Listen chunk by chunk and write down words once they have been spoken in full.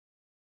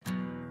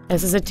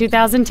This is a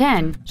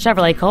 2010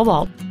 Chevrolet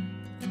Cobalt.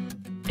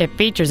 It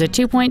features a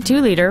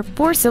 2.2-liter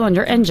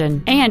four-cylinder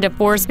engine and a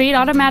 4-speed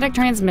automatic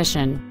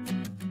transmission.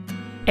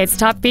 Its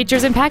top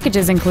features and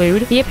packages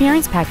include the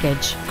appearance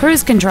package,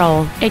 cruise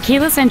control, a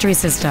keyless entry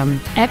system,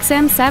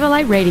 XM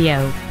satellite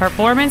radio,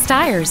 performance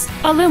tires,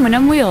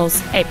 aluminum wheels,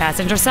 a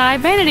passenger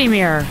side vanity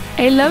mirror,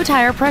 a low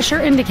tire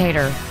pressure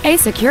indicator, a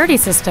security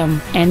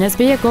system, and this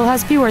vehicle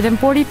has fewer than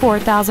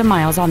 44,000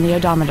 miles on the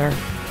odometer.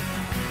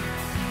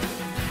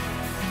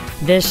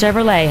 This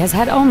Chevrolet has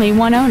had only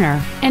one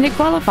owner, and it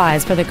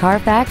qualifies for the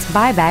Carfax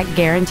buyback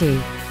guarantee.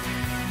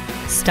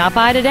 Stop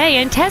by today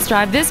and test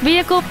drive this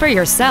vehicle for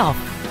yourself.